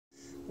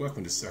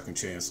Welcome to Second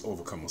Chance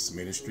Overcomers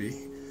Ministry.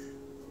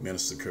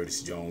 Minister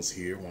Curtis Jones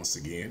here once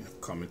again,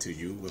 coming to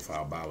you with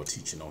our Bible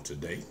teaching on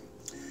today.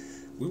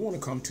 We want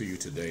to come to you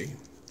today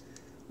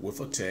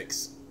with a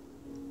text.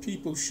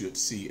 People should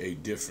see a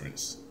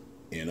difference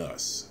in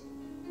us.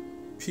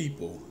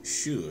 People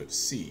should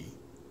see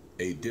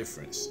a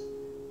difference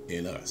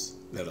in us.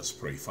 Let us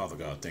pray. Father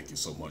God, thank you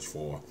so much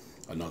for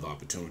another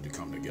opportunity to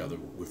come together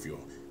with your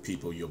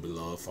people, your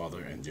beloved,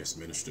 Father, and just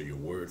minister your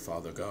word,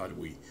 Father God.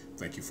 We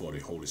thank you for the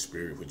Holy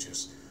Spirit, which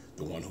is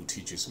the one who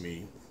teaches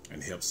me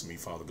and helps me,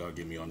 Father God.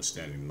 Give me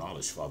understanding and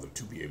knowledge, Father,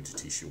 to be able to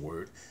teach your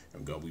word.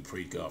 And God, we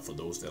pray, God, for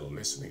those that are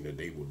listening, that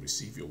they will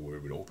receive your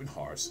word with open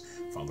hearts,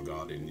 Father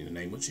God. And in the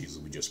name of Jesus,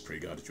 we just pray,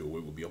 God, that your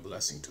word will be a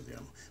blessing to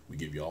them. We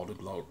give you all the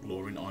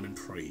glory and honor and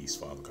praise,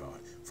 Father God,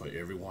 for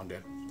everyone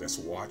that's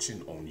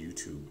watching on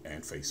YouTube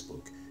and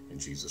Facebook. In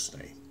Jesus'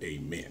 name,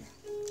 amen.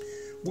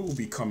 We will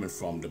be coming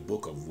from the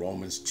book of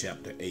Romans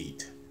chapter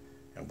 8,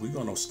 and we're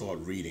going to start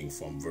reading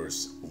from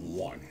verse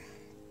 1.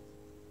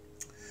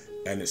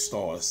 And it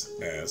starts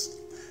as,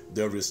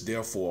 "There is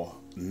therefore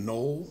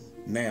no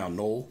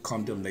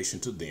condemnation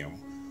to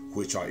them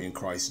which are in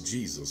Christ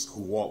Jesus,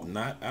 who walk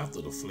not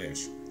after the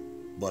flesh,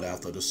 but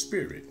after the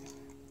Spirit."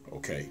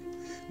 Okay,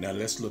 now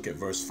let's look at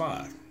verse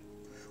 5.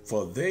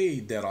 "For they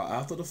that are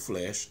after the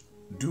flesh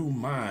do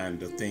mind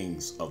the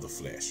things of the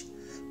flesh,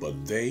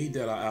 but they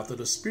that are after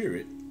the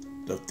Spirit,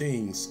 the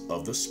things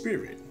of the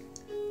Spirit."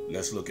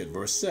 Let's look at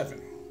verse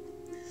 7.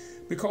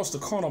 "Because the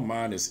carnal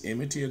mind is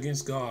enmity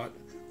against God,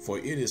 for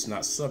it is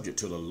not subject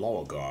to the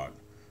law of God,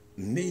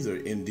 neither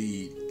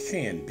indeed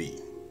can be."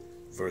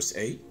 Verse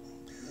 8.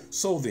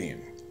 "So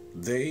then,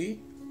 they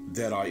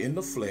that are in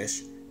the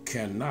flesh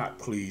cannot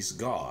please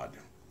God."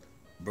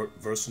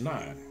 Verse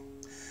 9.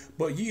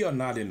 "But ye are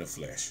not in the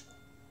flesh,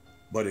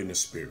 but in the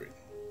Spirit,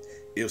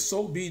 if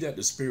so be that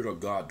the Spirit of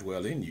God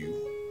dwell in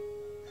you.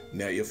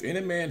 Now if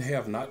any man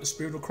have not the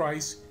Spirit of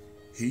Christ,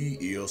 he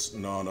is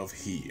none of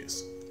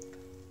his."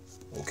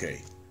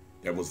 Okay,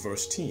 that was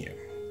verse 10.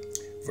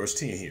 Verse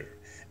 10 here.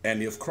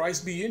 "And if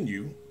Christ be in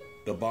you,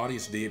 the body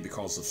is dead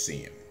because of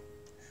sin,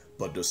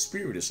 but the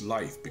Spirit is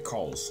life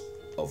because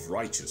of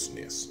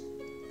righteousness."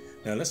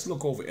 Now let's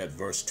look over at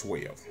verse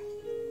 12.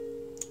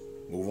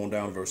 Move on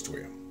down to verse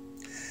 12.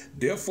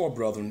 "Therefore,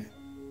 brethren,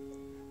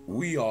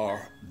 we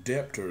are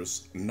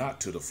debtors not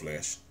to the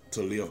flesh,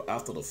 to live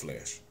after the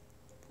flesh."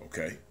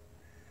 Okay.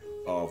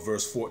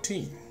 Verse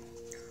 14.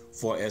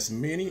 "For as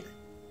many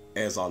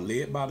as are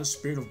led by the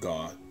Spirit of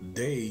God,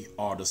 they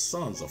are the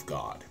sons of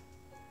God."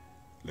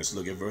 Let's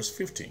look at verse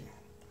 15.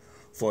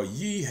 "For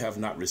ye have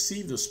not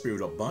received the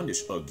spirit of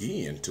bondage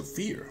again to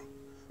fear,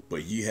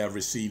 but ye have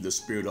received the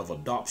spirit of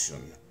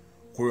adoption,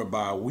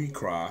 whereby we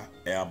cry,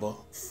 Abba,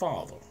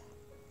 Father."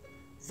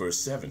 Verse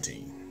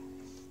 17.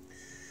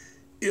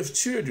 "If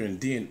children,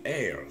 then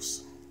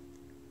heirs,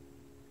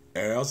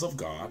 heirs of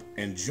God,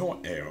 and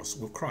joint heirs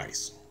with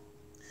Christ,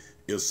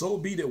 if so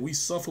be that we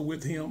suffer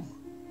with him,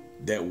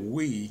 that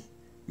we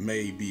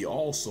may be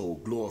also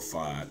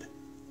glorified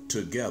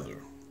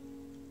together."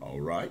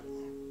 All right.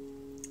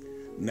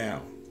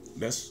 Now,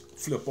 let's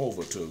flip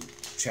over to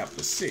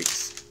chapter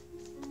 6,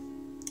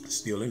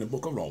 still in the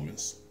book of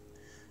Romans,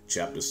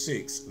 chapter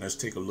 6. Let's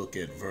take a look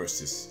at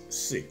verses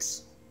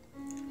 6.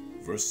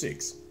 Verse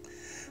 6.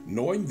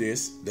 "Knowing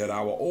this, that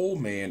our old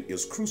man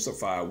is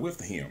crucified with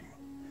him,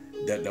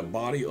 that the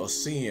body of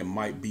sin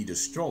might be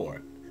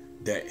destroyed,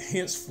 that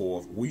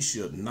henceforth we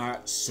should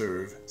not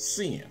serve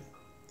sin."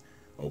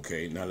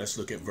 Okay, now let's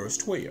look at verse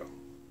 12.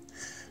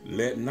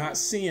 "Let not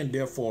sin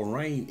therefore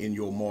reign in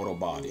your mortal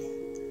body,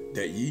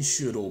 that ye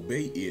should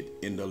obey it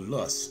in the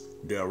lust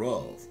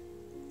thereof."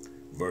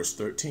 Verse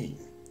 13.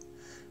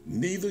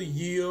 "Neither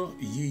yield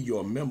ye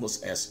your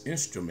members as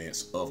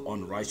instruments of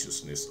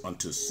unrighteousness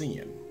unto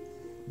sin,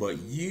 but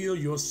yield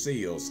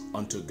yourselves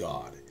unto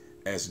God,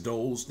 as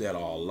those that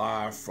are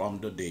alive from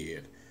the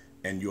dead,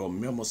 and your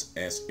members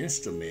as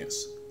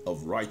instruments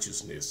of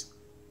righteousness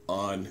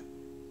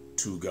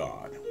unto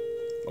God."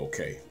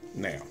 Okay,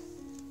 now,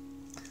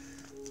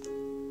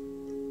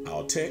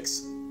 our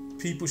text,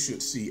 people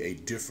should see a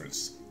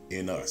difference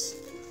in us.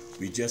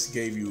 We just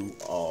gave you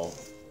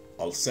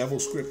several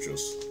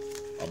scriptures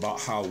about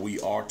how we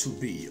are to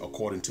be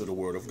according to the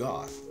Word of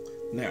God.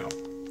 Now,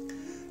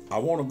 I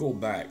want to go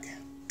back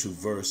to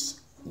verse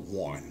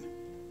 1,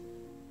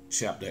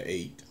 chapter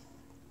 8,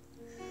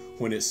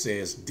 when it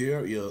says,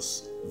 "There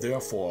is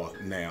therefore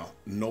now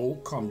no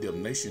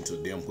condemnation to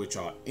them which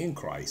are in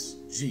Christ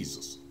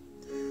Jesus,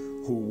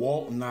 who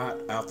walk not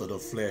after the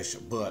flesh,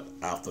 but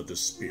after the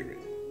Spirit."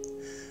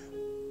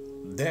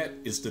 That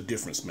is the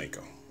difference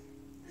maker.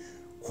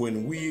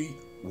 When we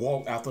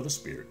walk after the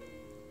Spirit,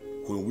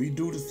 when we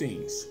do the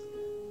things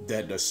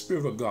that the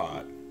Spirit of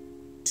God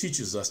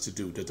teaches us to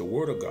do, that the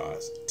Word of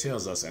God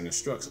tells us and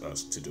instructs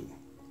us to do,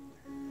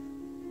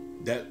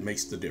 that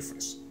makes the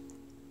difference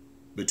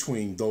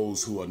between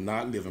those who are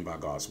not living by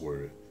God's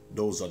Word,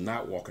 those who are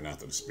not walking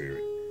after the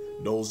Spirit,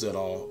 those that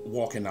are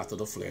walking after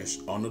the flesh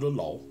under the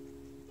law,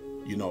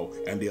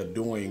 and they're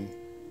doing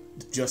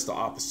just the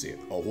opposite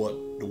of what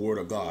the Word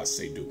of God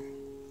say do.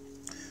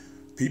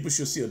 People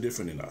should see a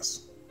difference in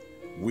us.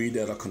 We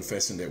that are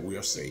confessing that we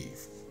are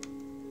saved.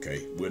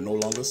 Okay. We're no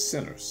longer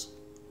sinners.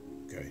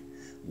 Okay.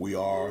 We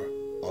are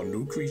a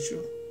new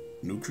creature,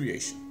 new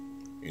creation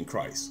in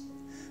Christ.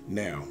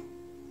 Now,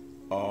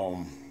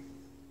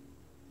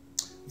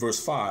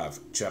 verse 5,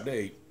 chapter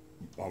 8,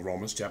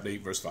 Romans chapter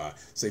 8, verse 5,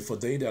 say, for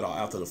they that are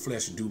after the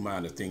flesh do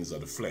mind the things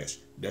of the flesh.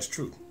 That's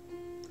true.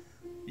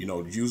 You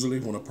know, usually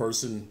when a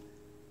person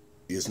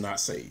is not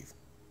saved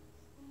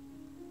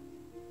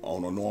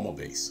on a normal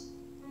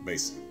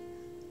basis,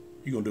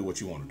 you're going to do what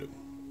you want to do.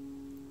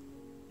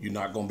 You're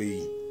not going to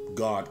be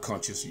God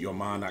conscious. Your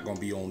mind not going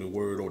to be on the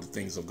word or the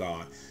things of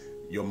God.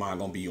 Your mind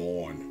going to be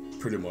on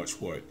pretty much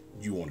what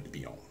you want it to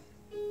be on.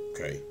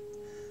 Okay.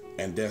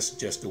 And that's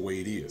just the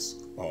way it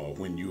is.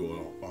 When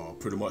you are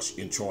pretty much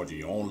in charge of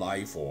your own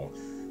life, or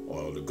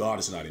the God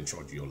is not in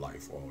charge of your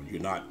life, or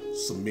you're not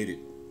submitted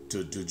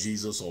to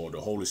Jesus or the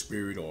Holy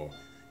Spirit, or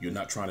you're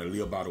not trying to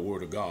live by the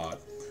word of God,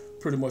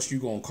 pretty much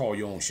you're going to call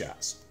your own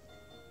shots.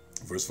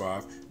 Verse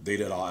 5, they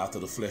that are after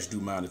the flesh do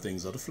mind the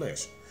things of the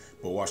flesh.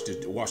 But watch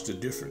the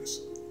difference.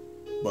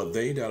 But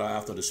they that are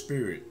after the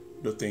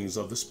Spirit, the things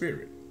of the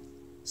Spirit.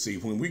 See,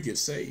 when we get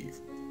saved,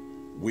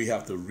 we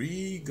have to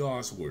read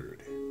God's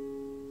word.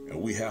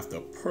 And we have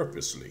to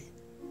purposely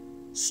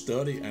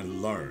study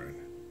and learn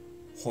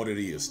what it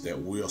is that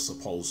we are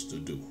supposed to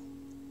do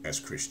as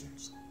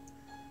Christians.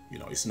 You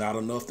know, it's not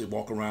enough to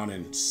walk around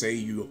and say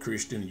you're a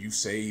Christian, you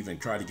save, and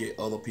try to get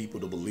other people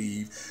to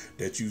believe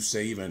that you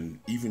save, and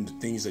even the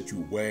things that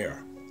you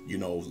wear, you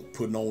know,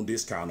 putting on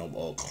this kind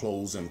of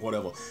clothes and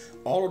whatever.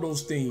 All of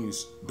those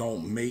things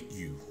don't make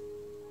you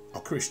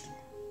a Christian.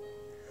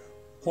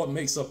 What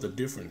makes up the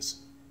difference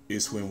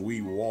is when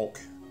we walk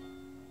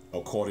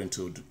according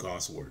to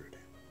God's word.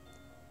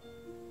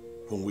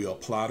 When we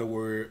apply the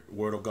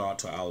word of God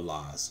to our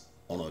lives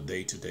on a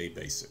day-to-day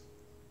basis.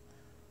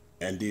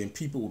 And then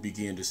people will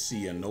begin to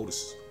see and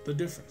notice the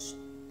difference.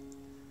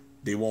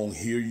 They won't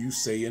hear you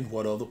saying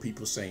what other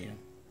people are saying.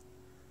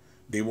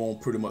 They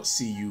won't pretty much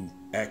see you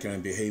acting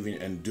and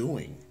behaving and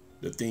doing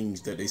the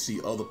things that they see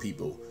other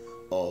people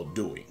are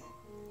doing.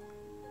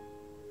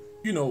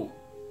 You know,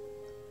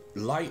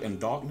 light and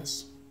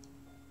darkness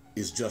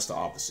is just the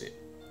opposite.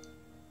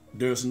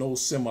 There's no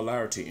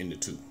similarity in the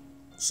two.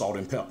 Salt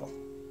and pepper,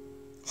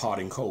 hot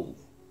and cold,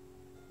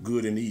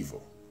 good and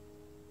evil,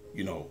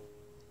 you know,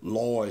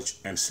 large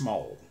and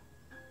small,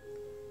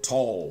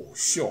 tall,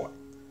 short.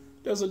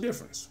 There's a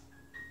difference,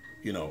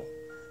 you know.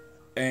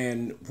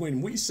 And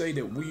when we say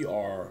that we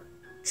are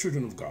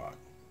children of God,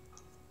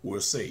 we're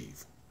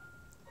saved.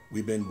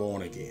 We've been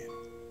born again.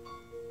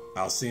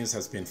 Our sins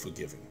has been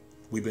forgiven.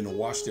 We've been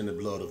washed in the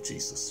blood of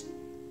Jesus,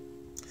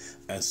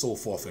 and so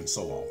forth and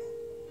so on.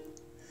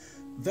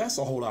 That's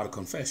a whole lot of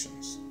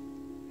confessions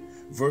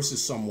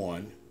versus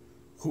someone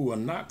who are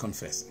not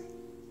confessing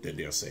that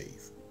they're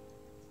saved.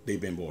 They've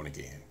been born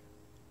again.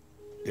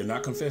 They're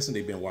not confessing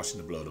they've been washed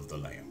in the blood of the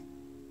Lamb.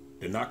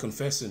 They're not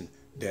confessing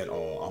that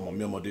I'm a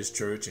member of this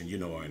church and, you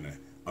know, and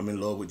I'm in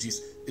love with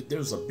Jesus.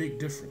 There's a big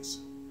difference.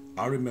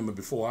 I remember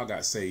before I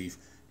got saved,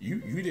 you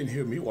didn't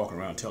hear me walking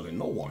around telling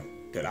no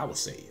one that I was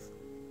saved.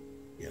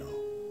 You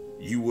know,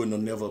 you wouldn't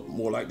have never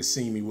more likely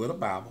seen me with a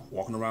Bible,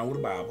 walking around with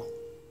a Bible.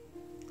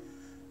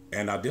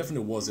 And I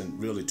definitely wasn't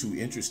really too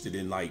interested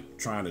in like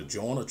trying to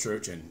join a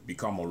church and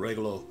become a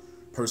regular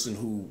person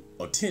who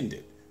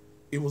attended.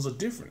 It was a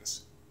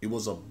difference. It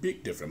was a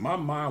big difference. My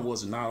mind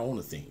was not on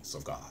the things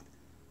of God.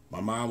 My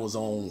mind was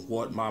on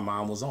what my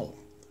mind was on.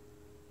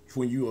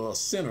 When you are a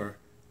sinner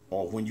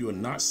or when you are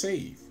not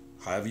saved,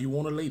 however you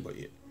want to label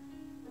it,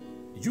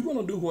 you're going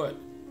to do what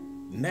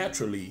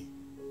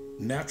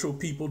natural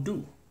people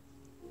do,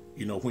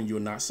 you know, when you're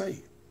not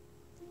saved.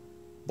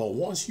 But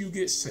once you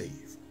get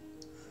saved,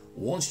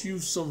 once you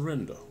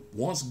surrender,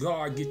 once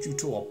God gets you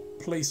to a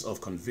place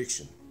of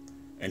conviction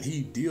and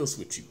he deals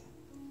with you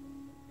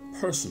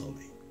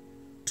personally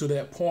to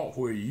that point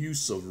where you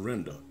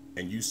surrender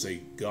and you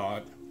say,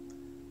 God,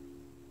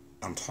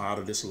 I'm tired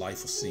of this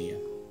life of sin.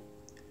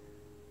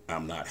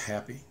 I'm not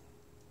happy.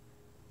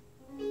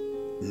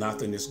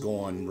 Nothing is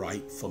going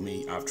right for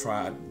me. I've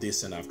tried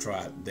this and I've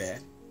tried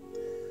that.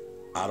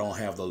 I don't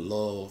have the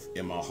love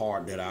in my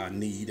heart that I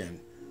need, and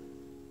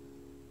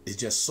it's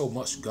just so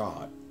much,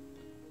 God,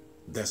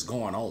 that's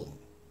going on.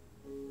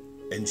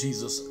 And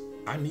Jesus,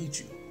 I need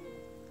you.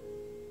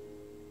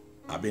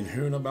 I've been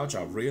hearing about you.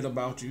 I've read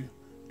about you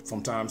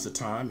from time to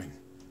time.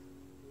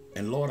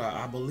 And Lord,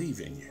 I believe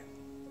in you.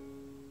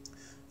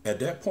 At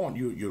that point,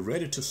 you're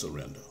ready to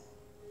surrender.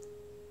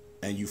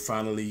 And you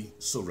finally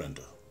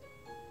surrender.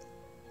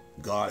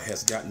 God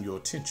has gotten your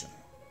attention.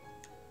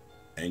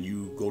 And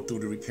you go through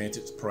the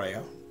repentance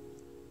prayer.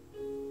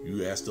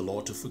 You ask the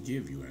Lord to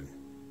forgive you and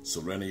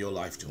surrender your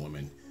life to him.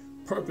 And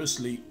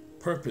purposely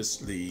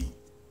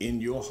in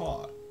your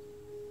heart,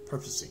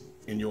 purposing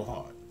in your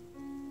heart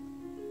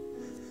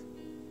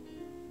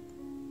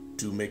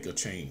to make a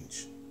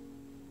change,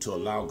 to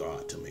allow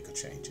God to make a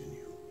change in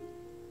you.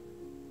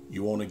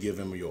 You want to give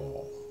him your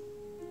all.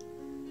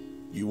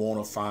 You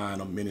want to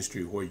find a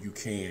ministry where you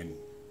can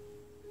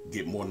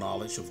get more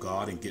knowledge of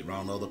God and get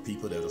around other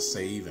people that are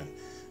saved, and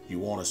you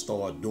want to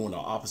start doing the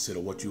opposite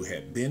of what you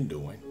had been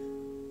doing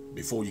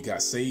before you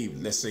got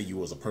saved. Let's say you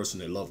was a person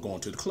that loved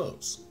going to the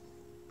clubs.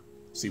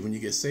 See, when you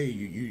get saved,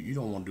 you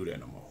don't want to do that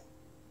no more.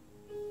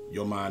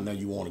 Your mind now,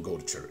 you want to go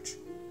to church.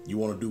 You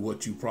want to do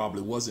what you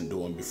probably wasn't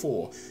doing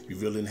before. You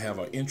really didn't have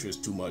an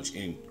interest too much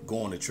in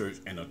going to church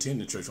and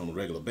attending church on a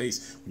regular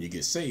basis. When you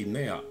get saved,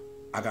 now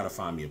I got to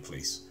find me a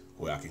place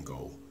where I can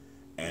go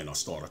and I'll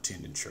start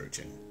attending church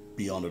and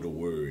be under the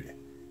word,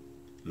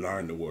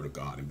 learn the word of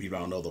God, and be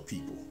around other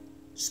people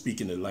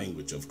speaking the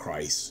language of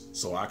Christ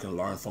so I can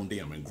learn from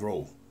them and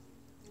grow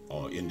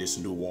in this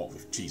new walk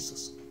with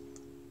Jesus.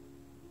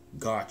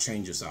 God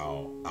changes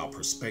our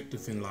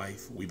perspective in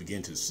life. We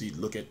begin to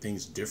look at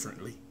things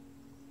differently.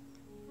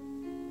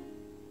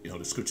 You know,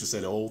 the scripture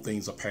said old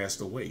things are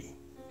passed away.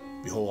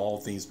 Behold, all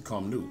things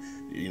become new.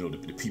 You know,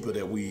 the people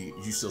that we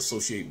used to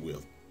associate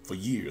with for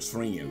years,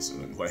 friends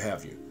and what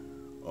have you,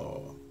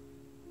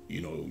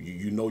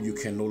 you know you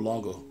can no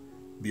longer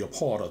be a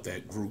part of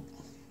that group,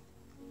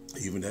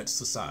 even that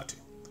society.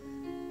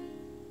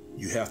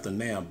 You have to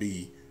now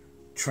be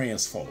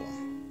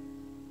transformed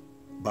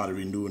by the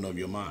renewing of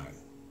your mind.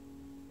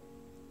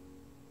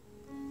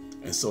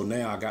 And so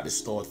now I got to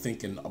start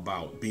thinking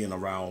about being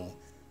around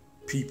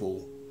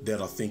people that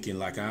are thinking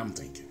like I'm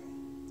thinking.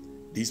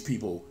 These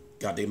people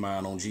got their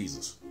mind on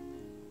Jesus.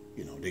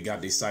 You know, they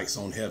got their sights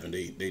on heaven.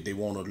 They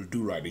want to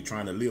do right. They're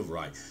trying to live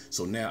right.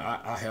 So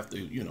now I have to,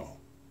 you know,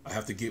 I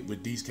have to get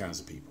with these kinds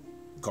of people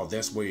because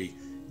that's where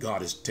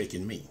God is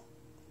taking me.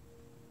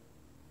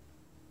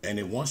 And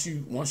then once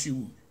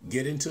you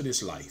get into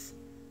this life,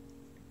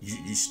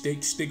 you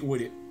stick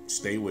with it,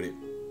 stay with it.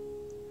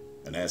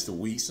 And as the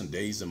weeks and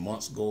days and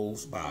months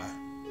goes by,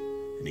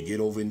 and you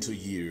get over into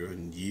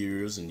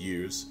years and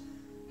years,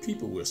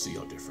 people will see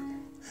you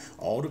different.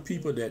 All the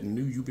people that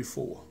knew you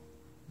before,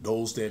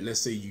 those that,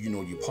 let's say,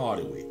 you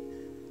party with,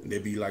 and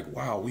they'd be like,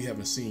 wow, we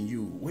haven't seen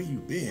you. Where you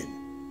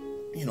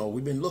been? You know,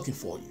 we've been looking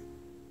for you.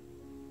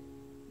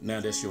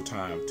 Now that's your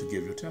time to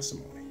give your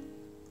testimony.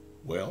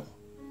 Well,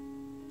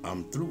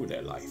 I'm through with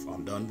that life.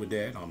 I'm done with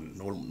that. I'm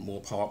no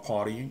more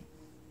partying.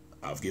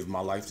 I've given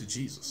my life to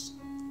Jesus.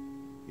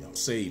 You know, I'm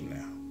saved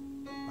now.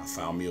 I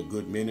found me a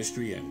good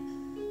ministry,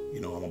 and, you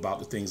know, I'm about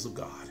the things of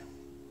God.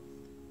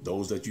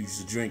 Those that you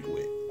used to drink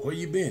with, where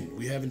you been?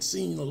 We haven't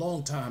seen you in a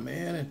long time,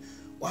 man. And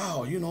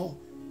wow,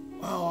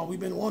 we've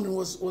been wondering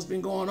what's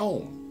been going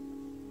on.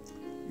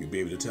 You'll be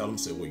able to tell them,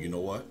 say, well, you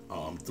know what?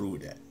 I'm through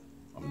with that.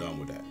 I'm done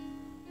with that.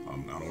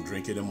 I don't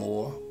drink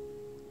anymore.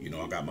 You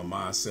know, I got my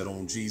mind set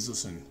on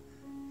Jesus, and,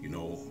 you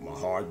know, my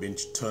heart been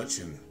touched,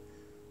 and,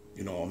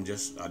 you know,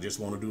 I just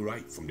want to do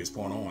right. From this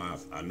point on,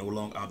 I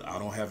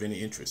don't have any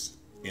interest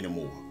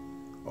anymore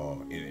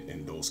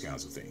in those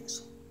kinds of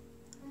things.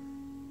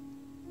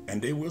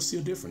 And they will see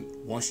a difference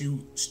once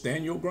you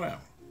stand your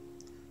ground.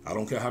 I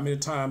don't care how many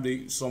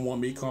times someone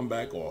may come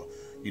back, or,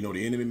 you know,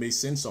 the enemy may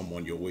send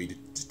someone your way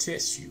to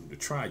test you, to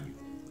try you.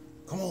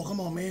 Come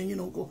on, man, you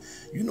know, go.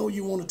 You know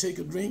you want to take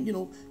a drink, you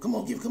know, come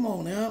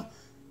on now.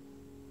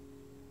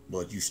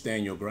 But you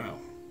stand your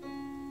ground.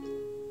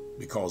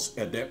 Because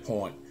at that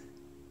point,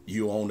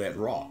 you're on that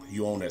rock.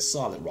 You're on that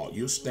solid rock.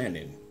 You're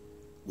standing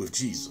with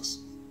Jesus.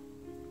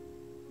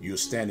 You're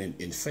standing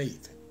in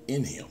faith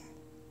in him.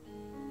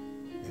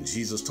 And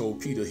Jesus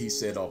told Peter, he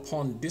said,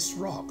 upon this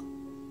rock,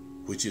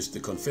 which is the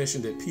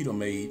confession that Peter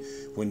made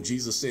when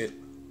Jesus said,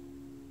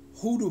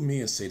 who do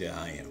men say that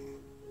I am?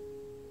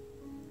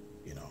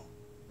 You know,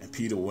 and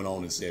Peter went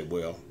on and said,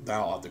 well,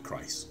 thou art the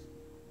Christ,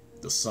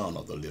 the Son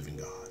of the living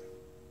God.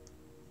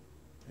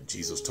 And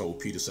Jesus told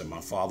Peter, said,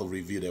 my Father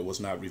revealed that was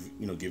not,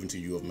 given to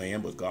you of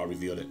man, but God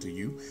revealed that to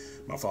you.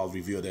 My Father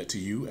revealed that to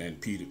you.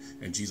 And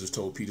Jesus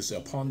told Peter,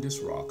 said, upon this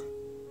rock,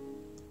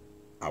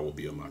 I will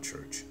build my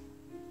church,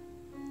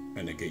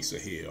 and the gates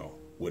of hell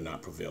will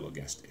not prevail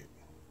against it.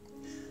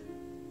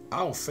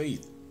 Our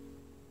faith,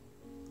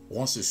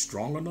 once it's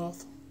strong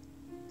enough,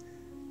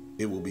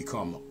 it will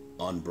become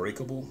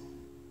unbreakable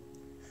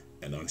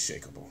and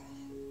unshakable.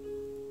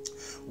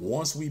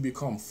 Once we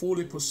become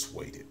fully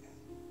persuaded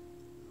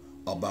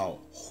about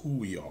who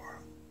we are,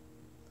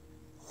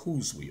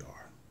 whose we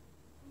are,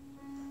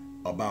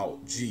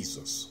 about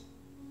Jesus,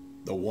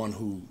 the one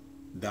who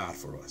died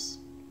for us,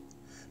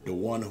 the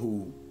one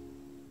who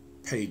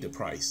paid the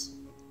price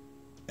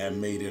and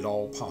made it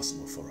all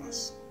possible for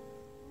us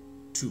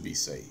to be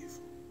saved,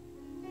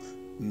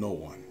 no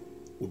one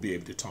will be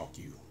able to talk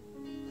you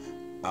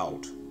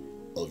out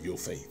of your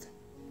faith.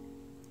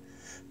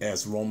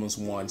 As Romans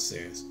 1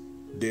 says,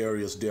 there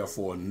is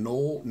therefore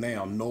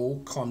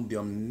no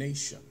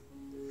condemnation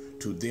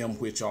to them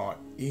which are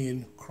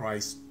in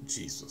Christ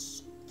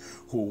Jesus,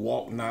 who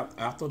walk not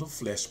after the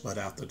flesh, but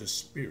after the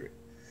Spirit.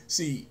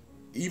 See,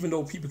 even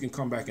though people can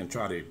come back and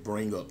try to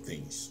bring up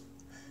things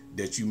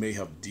that you may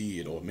have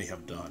did or may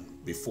have done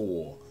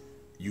before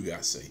you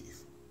got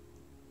saved,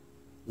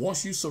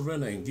 once you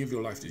surrender and give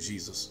your life to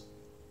Jesus,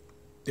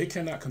 they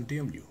cannot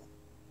condemn you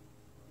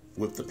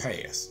with the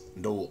past,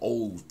 those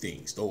old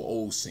things, those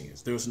old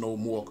sins. There's no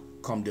more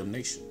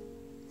condemnation.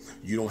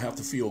 You don't have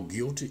to feel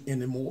guilty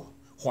anymore.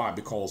 Why?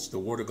 Because the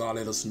Word of God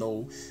let us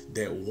know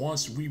that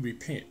once we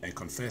repent and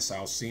confess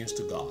our sins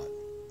to God,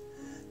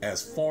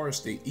 as far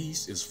as the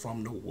east is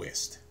from the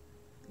west,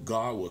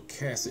 God will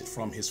cast it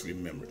from his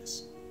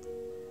remembrance.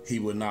 He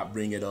will not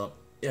bring it up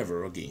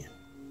ever again.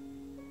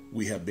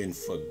 We have been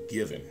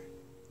forgiven,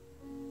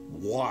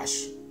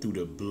 washed through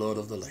the blood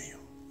of the Lamb.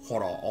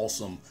 What an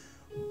awesome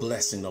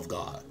blessing of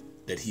God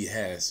that he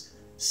has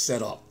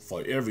set up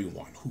for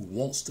everyone who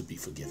wants to be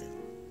forgiven.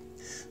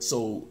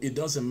 So it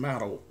doesn't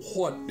matter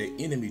what the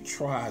enemy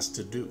tries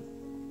to do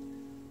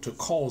to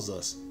cause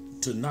us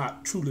to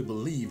not truly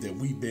believe that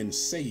we've been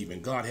saved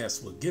and God has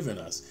forgiven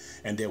us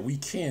and that we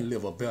can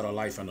live a better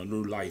life and a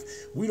new life.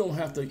 We don't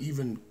have to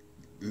even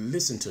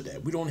listen to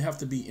that. We don't have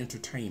to be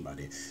entertained by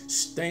that.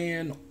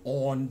 Stand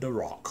on the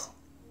rock.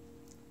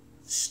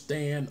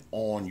 Stand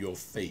on your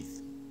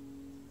faith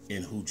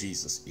in who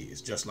Jesus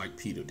is, just like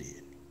Peter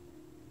did.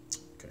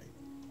 Okay.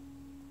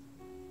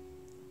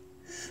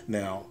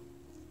 Now,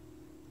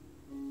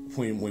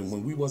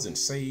 when we wasn't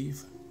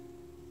saved,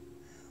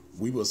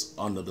 we was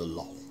under the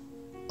law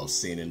of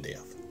sin and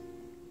death.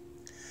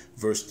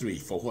 Verse 3,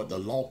 for what the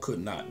law could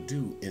not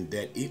do, in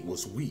that it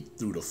was weak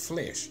through the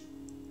flesh,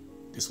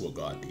 this is what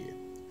God did.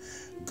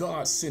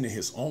 God sending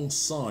his own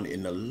son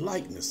in the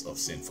likeness of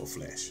sinful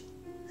flesh.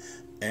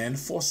 And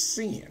for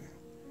sin,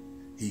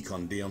 he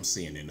condemned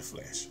sin in the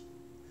flesh.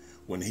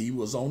 When he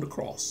was on the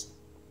cross,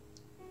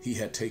 he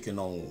had taken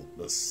on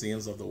the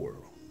sins of the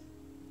world.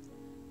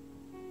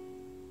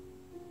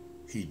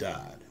 He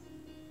died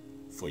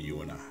for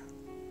you and I.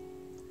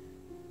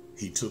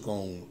 He took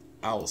on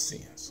our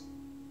sins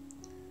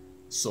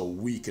so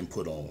we can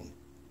put on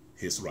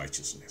his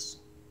righteousness.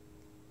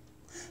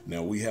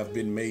 Now we have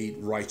been made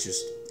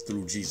righteous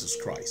through Jesus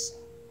Christ.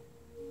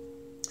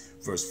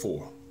 Verse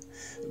 4,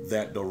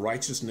 that the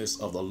righteousness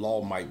of the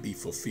law might be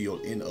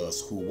fulfilled in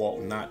us who walk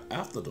not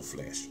after the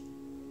flesh,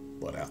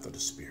 but after the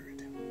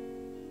Spirit.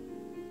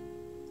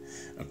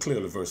 And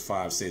clearly verse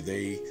 5 said,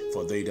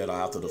 for they that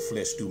are after the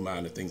flesh do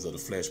mind the things of the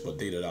flesh, but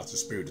they that are after the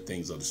Spirit, the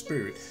things of the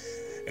Spirit.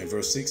 And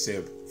verse 6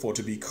 said, for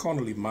to be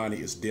carnally minded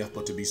is death,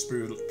 but to be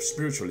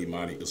spiritually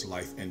minded is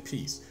life and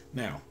peace.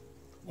 Now,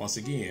 once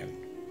again,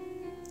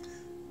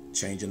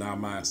 changing our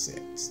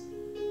mindsets,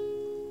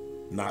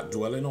 not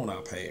dwelling on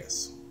our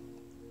past,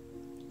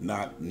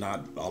 not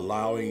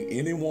allowing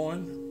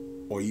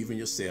anyone or even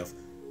yourself,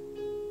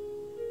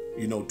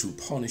 to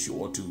punish you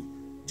or to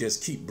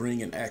just keep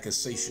bringing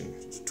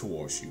accusations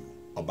towards you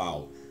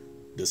about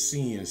the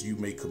sins you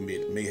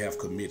may have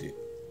committed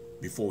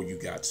before you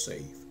got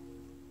saved.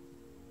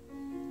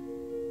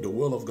 The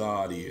will of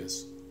God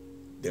is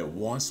that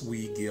once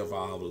we give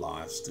our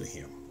lives to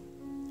him,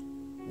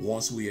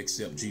 once we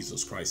accept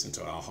Jesus Christ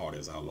into our heart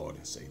as our Lord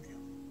and Savior,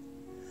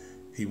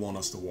 he wants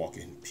us to walk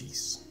in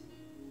peace.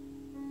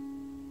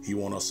 He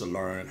wants us to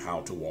learn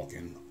how to walk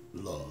in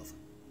love.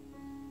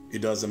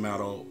 It doesn't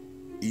matter,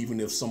 even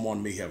if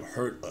someone may have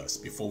hurt us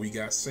before we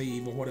got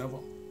saved or whatever,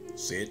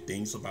 said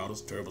things about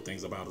us, terrible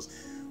things about us,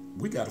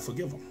 we got to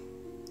forgive them.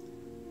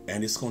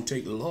 And it's going to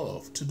take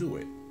love to do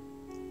it.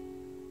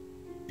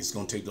 It's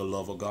going to take the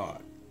love of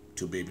God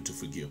to be able to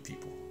forgive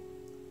people.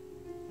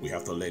 We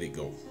have to let it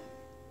go,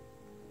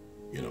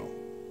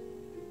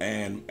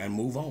 and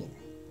move on,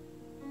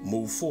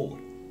 move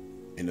forward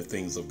in the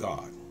things of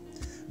God.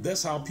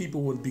 That's how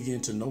people would begin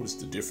to notice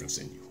the difference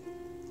in you.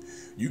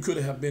 You could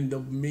have been the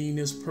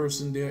meanest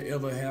person there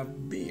ever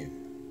have been.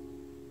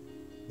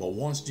 But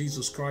once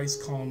Jesus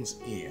Christ comes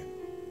in,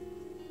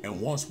 and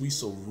once we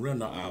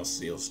surrender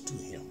ourselves to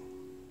him,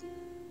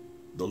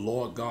 the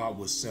Lord God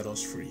will set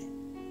us free.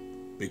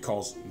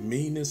 Because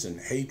meanness and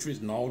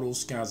hatred and all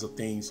those kinds of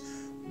things,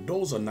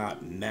 those are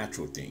not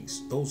natural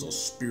things. Those are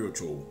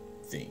spiritual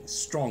things,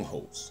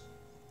 strongholds.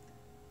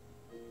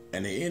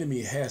 And the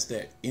enemy has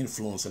that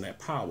influence and that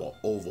power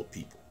over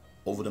people,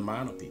 over the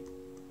mind of people.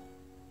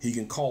 He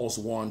can cause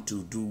one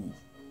to do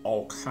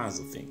all kinds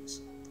of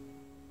things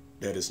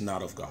that is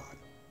not of God.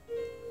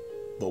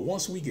 But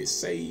once we get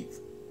saved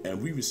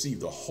and we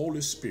receive the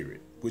Holy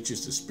Spirit, which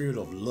is the Spirit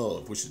of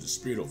love, which is the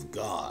Spirit of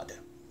God,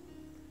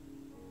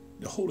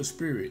 the Holy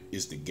Spirit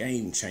is the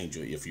game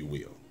changer, if you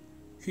will.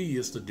 He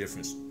is the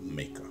difference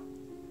maker.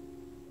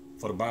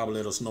 For the Bible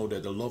let us know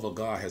that the love of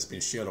God has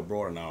been shed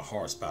abroad in our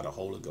hearts by the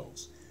Holy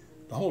Ghost.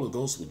 The Holy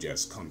Ghost will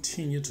just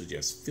continue to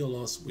just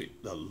fill us with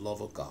the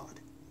love of God.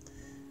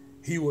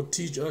 He will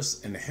teach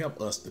us and help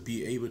us to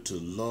be able to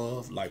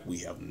love like we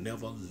have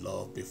never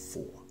loved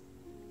before.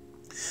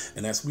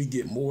 And as we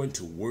get more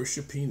into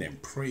worshiping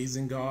and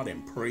praising God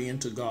and praying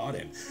to God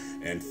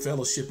and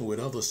fellowshipping with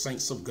other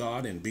saints of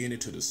God and being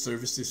into the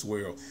services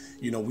where,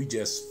 we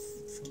just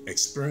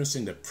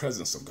experiencing the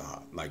presence of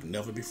God like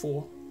never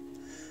before,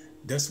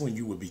 that's when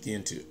you will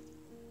begin to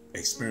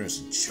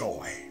experience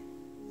joy.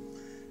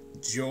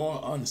 Joy,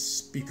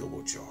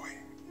 unspeakable joy.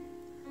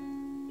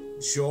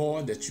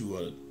 Joy that you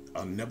will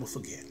never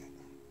forget.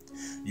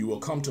 You will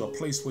come to a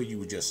place where you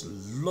will just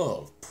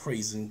love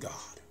praising God,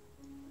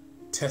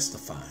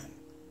 testifying,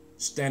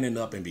 standing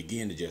up and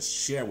begin to just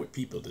share with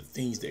people the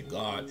things that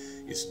God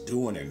is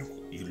doing,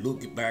 and you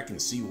look back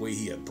and see where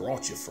he had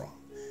brought you from,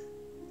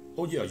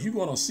 oh yeah, you're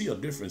going to see a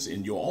difference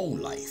in your own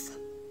life.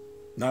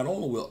 Not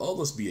only will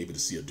others be able to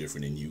see a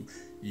difference in you,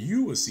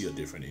 you will see a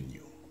difference in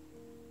you.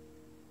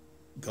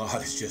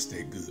 God is just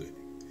that good.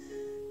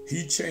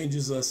 He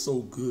changes us so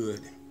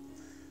good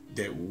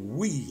that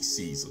we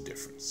sees a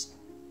difference.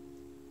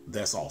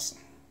 That's awesome.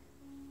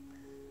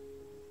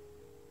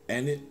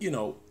 And it,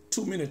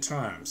 too many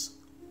times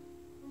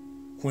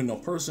when a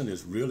person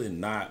is really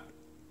not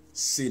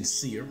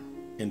sincere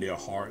in their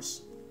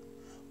hearts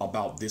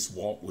about this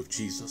walk with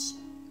Jesus,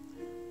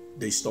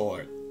 they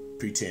start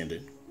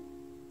pretending.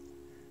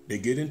 They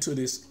get into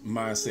this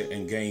mindset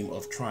and game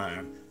of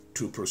trying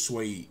to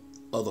persuade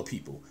other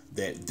people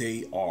that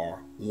they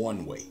are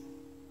one way,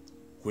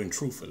 when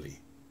truthfully,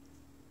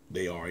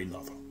 they are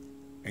another.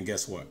 And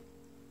guess what?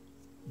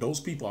 Those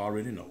people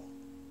already know.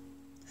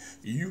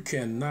 You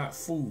cannot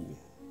fool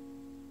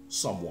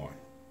someone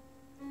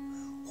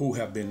who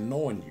have been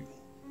knowing you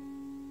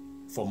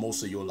for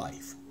most of your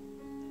life.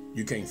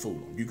 You can't fool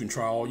them. You can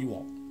try all you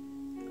want.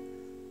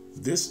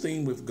 This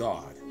thing with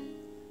God,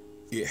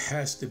 it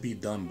has to be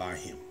done by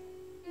him.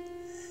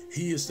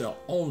 He is the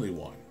only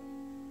one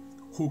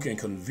who can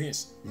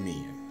convince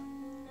men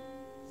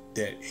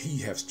that he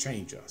has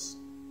changed us.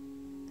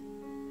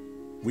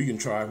 We can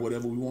try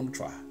whatever we want to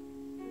try.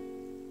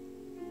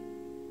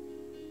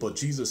 But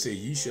Jesus said,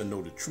 ye shall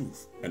know the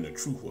truth, and the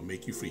truth will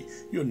make you free.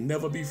 You'll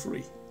never be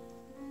free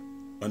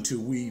until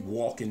we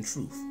walk in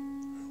truth.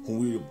 When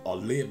we are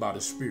led by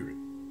the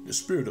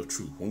Spirit of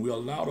truth, when we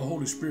allow the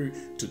Holy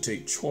Spirit to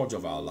take charge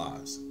of our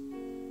lives,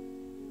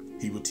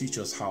 he will teach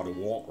us how to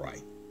walk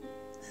right.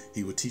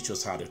 He will teach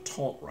us how to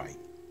talk right.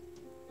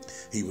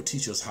 He will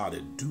teach us how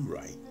to do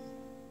right.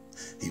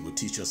 He will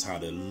teach us how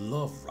to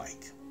love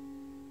right,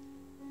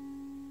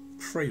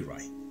 pray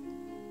right,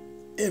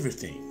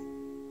 everything.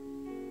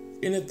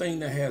 Anything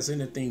that has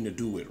anything to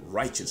do with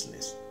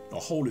righteousness, the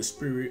Holy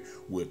Spirit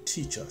will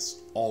teach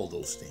us all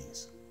those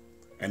things.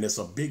 And there's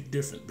a big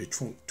difference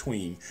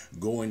between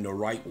going the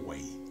right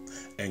way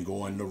and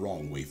going the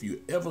wrong way. If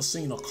you ever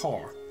seen a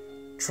car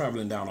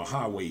traveling down a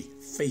highway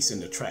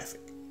facing the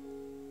traffic,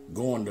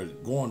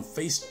 going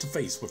face to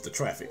face with the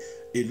traffic,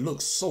 it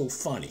looks so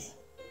funny.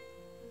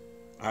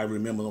 I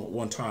remember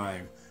one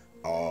time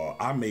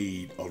I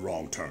made a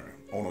wrong turn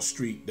on a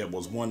street that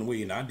was one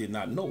way and I did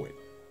not know it.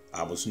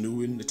 I was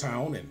new in the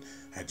town and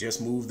had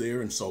just moved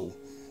there, and so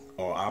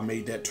I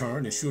made that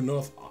turn, and sure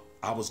enough,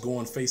 I was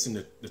going facing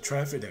the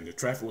traffic, and the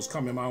traffic was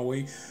coming my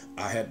way.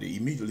 I had to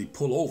immediately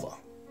pull over.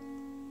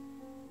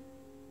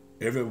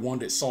 Everyone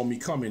that saw me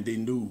coming, they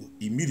knew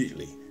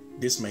immediately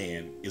this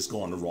man is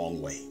going the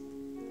wrong way.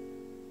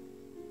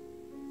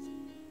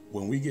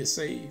 When we get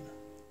saved,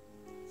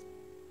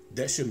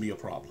 that shouldn't be a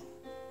problem.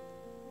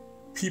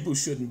 People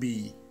shouldn't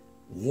be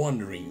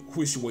wondering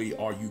which way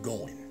are you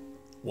going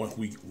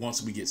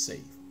once we get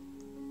saved.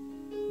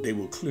 They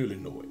will clearly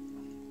know it.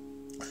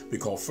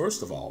 Because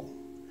first of all,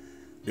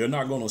 they're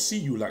not going to see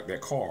you like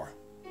that car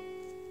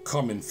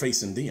coming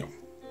facing them.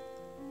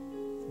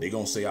 They're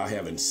going to say, I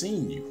haven't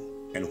seen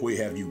you, and where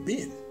have you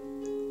been?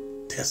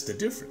 That's the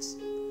difference.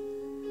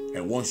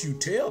 And once you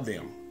tell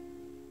them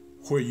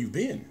where you've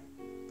been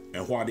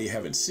and why they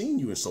haven't seen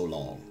you in so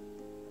long,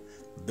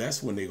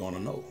 that's when they're going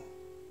to know.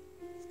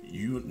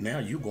 Now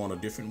you're going a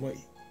different way.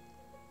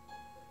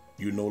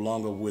 You're no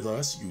longer with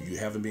us. You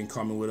haven't been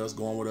coming with us,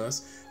 going with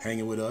us,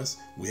 hanging with us.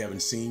 We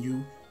haven't seen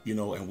you,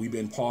 and we've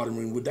been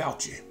partying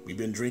without you. We've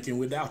been drinking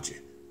without you,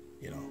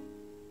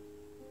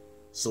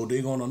 So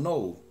they're going to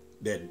know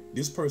that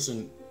this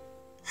person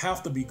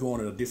have to be going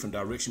in a different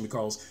direction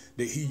because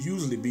he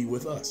usually be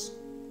with us.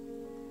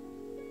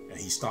 And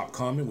he stopped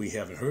coming. We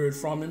haven't heard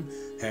from him,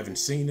 haven't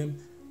seen him.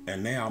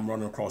 And now I'm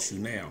running across you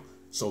now.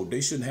 So they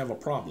shouldn't have a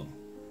problem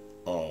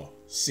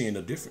seeing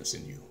a difference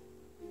in you.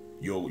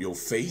 Your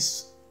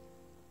face,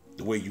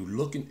 the way you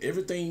looking,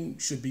 everything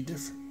should be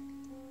different,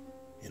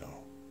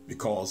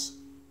 because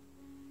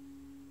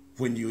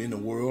when you're in the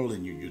world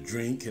and you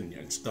drink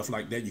and stuff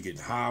like that, you get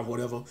high,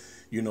 whatever,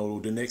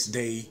 the next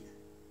day,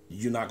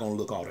 you're not going to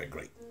look all that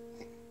great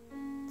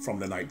from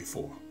the night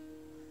before.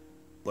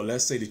 But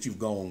let's say that you've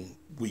gone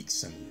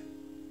weeks and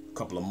a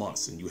couple of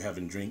months and you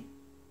haven't drank,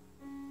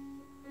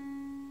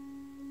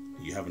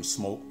 you haven't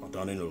smoked or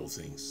done any of those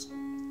things.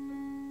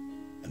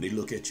 And they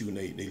look at you and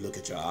they look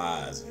at your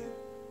eyes and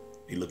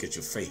they look at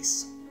your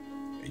face,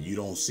 and you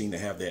don't seem to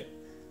have that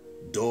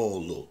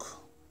dull look,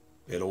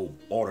 that old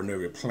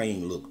ordinary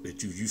plain look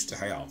that you used to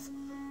have.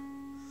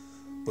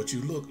 But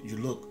you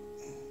look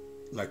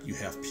like you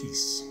have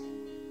peace.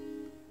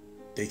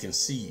 They can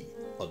see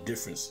a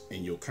difference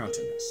in your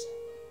countenance.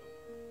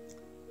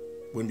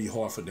 Wouldn't be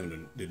hard for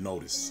them to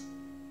notice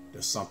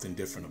there's something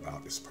different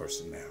about this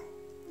person now.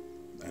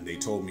 And they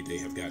told me they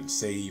have gotten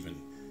saved, and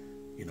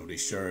they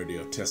shared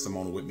their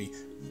testimony with me.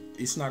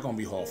 It's not going to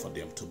be hard for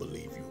them to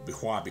believe you.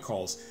 Why?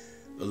 Because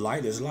the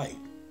light is light.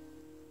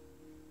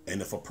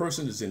 And if a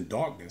person is in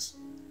darkness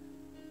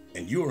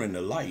and you're in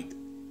the light,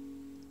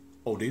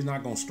 oh, they're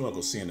not going to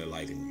struggle seeing the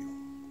light in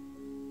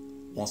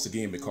you. Once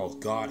again, because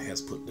God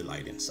has put the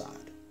light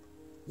inside.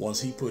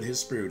 Once he put his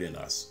spirit in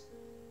us,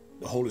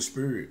 the Holy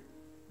Spirit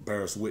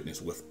bears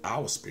witness with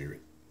our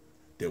spirit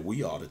that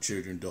we are the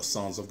children, the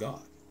sons of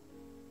God.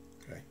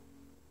 Okay.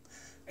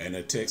 And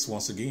the text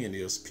once again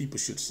is people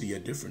should see a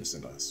difference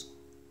in us.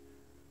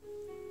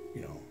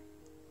 You know,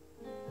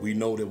 we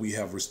know that we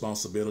have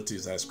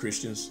responsibilities as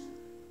Christians,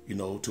 you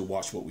know, to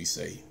watch what we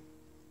say.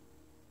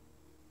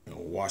 You know,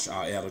 watch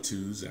our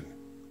attitudes and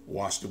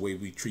watch the way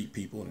we treat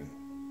people and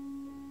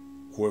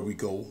where we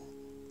go.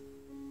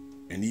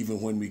 And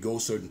even when we go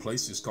certain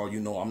places, cause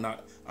you know,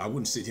 I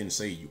wouldn't sit here and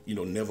say, you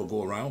know, never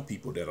go around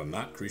people that are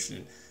not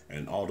Christian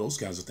and all those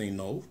kinds of things.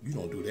 No, you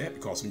don't do that,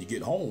 because when you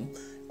get home,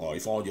 or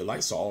if all your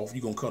lights are off,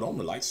 you're going to cut on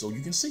the lights so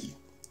you can see.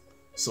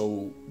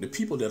 So the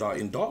people that are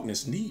in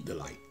darkness need the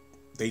light.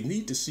 They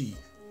need to see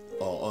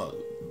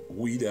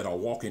we that are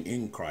walking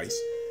in Christ,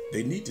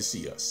 they need to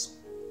see us.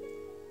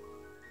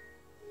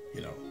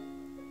 You know,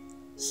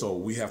 so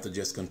we have to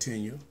just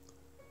continue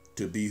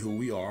to be who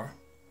we are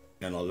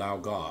and allow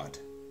God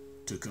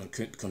to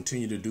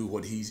continue to do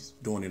what he's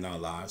doing in our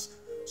lives,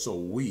 so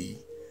we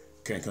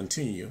can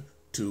continue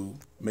to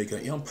make an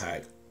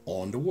impact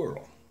on the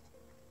world,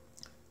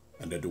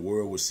 and that the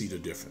world will see the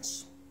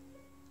difference.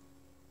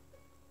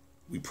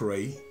 We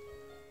pray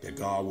that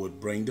God would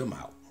bring them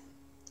out,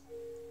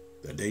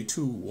 that they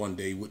too one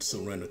day would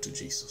surrender to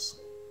Jesus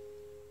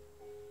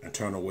and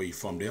turn away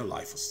from their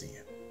life of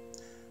sin.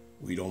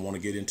 We don't want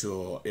to get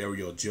into an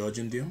area of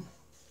judging them.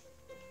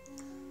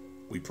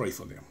 We pray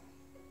for them.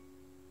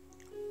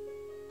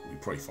 We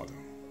pray for them.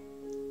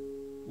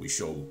 We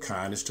show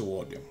kindness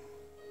toward them.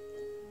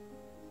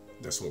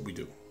 That's what we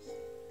do.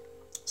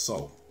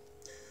 So,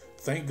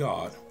 thank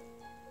God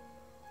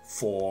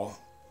for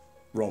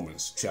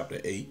Romans chapter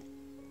 8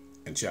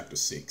 and chapter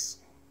 6,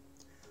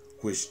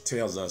 which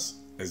tells us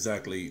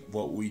exactly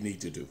what we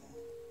need to do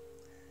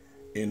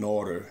in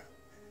order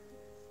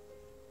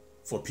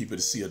for people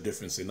to see a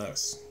difference in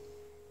us.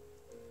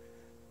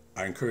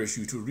 I encourage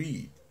you to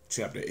read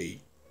chapter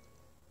 8,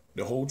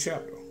 the whole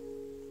chapter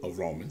of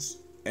Romans,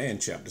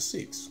 and chapter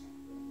 6.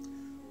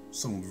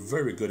 Some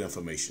very good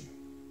information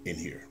in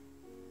here.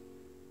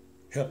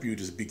 Help you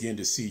to begin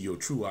to see your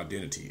true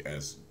identity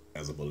as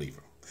a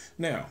believer.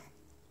 Now,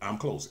 I'm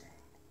closing.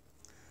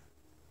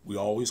 We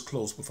always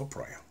close with a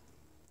prayer.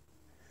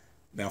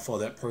 Now, for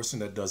that person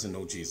that doesn't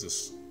know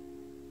Jesus,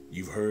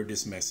 you've heard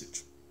this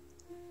message.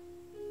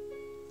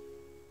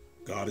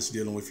 God is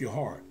dealing with your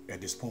heart at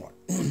this point.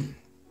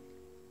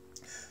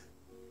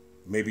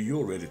 Maybe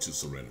you're ready to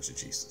surrender to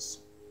Jesus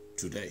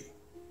today.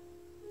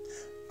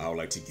 I would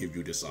like to give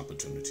you this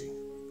opportunity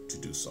to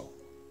do so.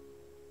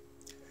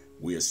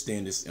 We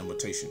extend this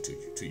invitation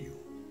to you.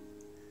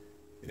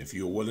 And if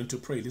you're willing to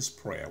pray this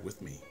prayer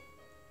with me,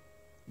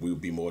 we'll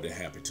be more than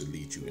happy to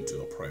lead you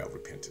into a prayer of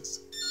repentance.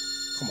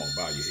 Come on,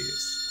 bow your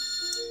heads.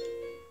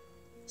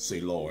 Say,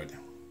 Lord,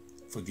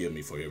 forgive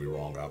me for every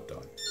wrong I've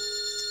done.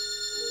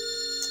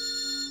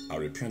 I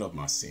repent of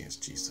my sins,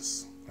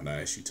 Jesus, and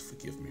I ask you to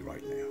forgive me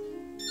right now.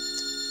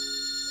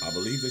 I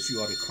believe that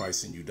you are the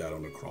Christ and you died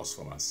on the cross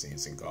for my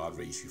sins, and God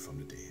raised you from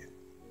the dead.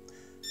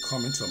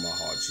 Come into my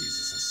heart,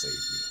 Jesus, and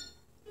save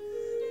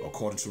me.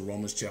 According to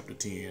Romans chapter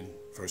 10,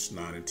 verse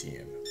 9 and 10,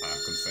 I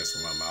confess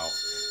with my mouth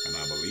and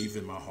I believe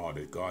in my heart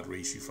that God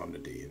raised you from the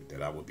dead,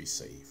 that I will be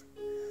saved.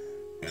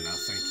 And I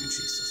thank you,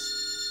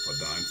 Jesus, for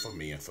dying for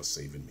me and for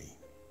saving me.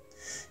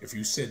 If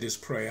you said this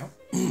prayer,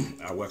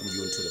 I welcome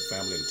you into the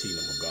family and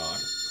kingdom of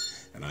God.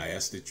 And I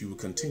ask that you will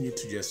continue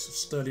to just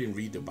study and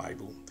read the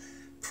Bible,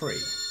 pray,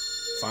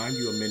 find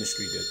you a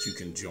ministry that you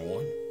can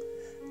join,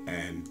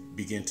 and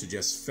begin to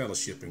just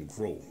fellowship and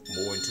grow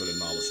more into the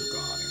knowledge of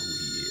God and who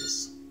he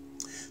is.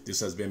 This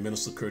has been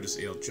Minister Curtis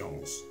L.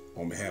 Jones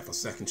on behalf of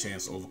Second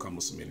Chance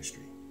Overcomers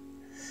Ministry.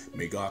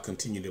 May God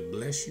continue to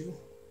bless you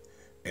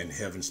and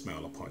heaven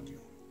smile upon you.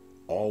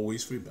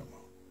 Always remember,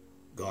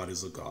 God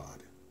is a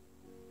God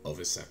of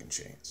his second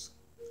chance.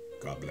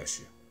 God bless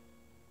you,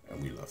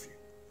 and we love you.